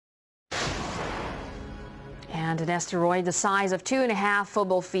And an asteroid the size of 2.5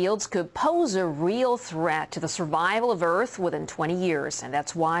 football fields could pose a real threat to the survival of Earth within 20 years. And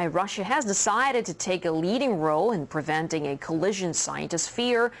that's why Russia has decided to take a leading role in preventing a collision scientists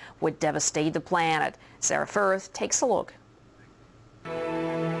fear would devastate the planet. Sarah Firth takes a look.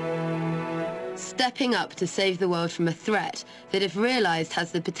 Stepping up to save the world from a threat that, if realized,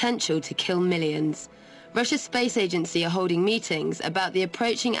 has the potential to kill millions. Russia's space agency are holding meetings about the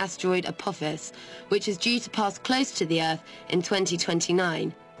approaching asteroid Apophis, which is due to pass close to the Earth in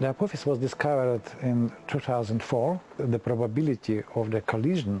 2029. The Apophis was discovered in 2004. The probability of the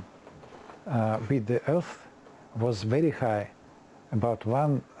collision with the Earth was very high, about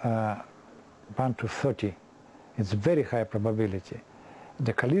 1 to 30. It's very high probability.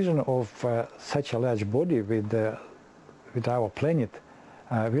 The collision of such a large body with our planet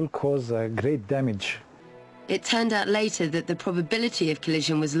will cause great damage. It turned out later that the probability of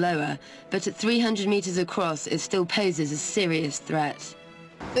collision was lower, but at 300 meters across, it still poses a serious threat.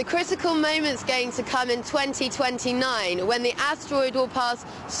 The critical moment's going to come in 2029, when the asteroid will pass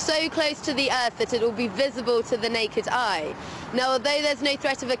so close to the Earth that it will be visible to the naked eye. Now, although there's no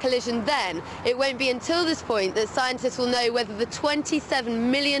threat of a collision then, it won't be until this point that scientists will know whether the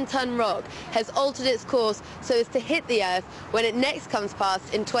 27 million-ton rock has altered its course so as to hit the Earth when it next comes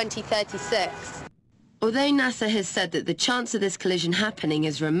past in 2036. Although NASA has said that the chance of this collision happening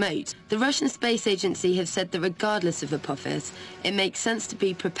is remote, the Russian Space Agency have said that regardless of Apophis, it makes sense to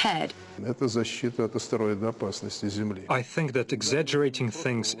be prepared. I think that exaggerating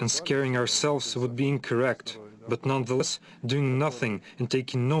things and scaring ourselves would be incorrect. But nonetheless, doing nothing and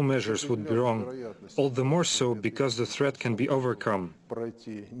taking no measures would be wrong. All the more so because the threat can be overcome. Were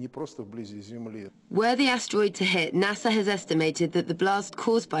the asteroid to hit, NASA has estimated that the blast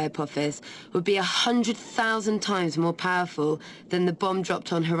caused by Apophis would be 100,000 times more powerful than the bomb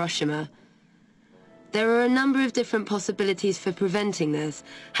dropped on Hiroshima. There are a number of different possibilities for preventing this.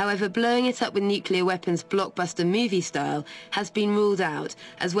 However, blowing it up with nuclear weapons blockbuster movie style has been ruled out,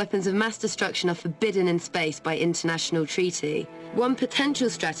 as weapons of mass destruction are forbidden in space by international treaty. One potential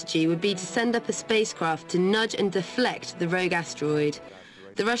strategy would be to send up a spacecraft to nudge and deflect the rogue asteroid.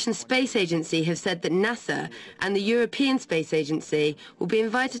 The Russian Space Agency have said that NASA and the European Space Agency will be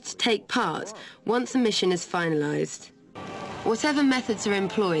invited to take part once the mission is finalized. Whatever methods are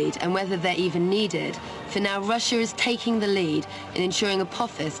employed and whether they're even needed, for now Russia is taking the lead in ensuring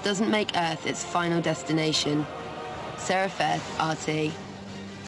Apophis doesn't make Earth its final destination. Sarah Firth, RT.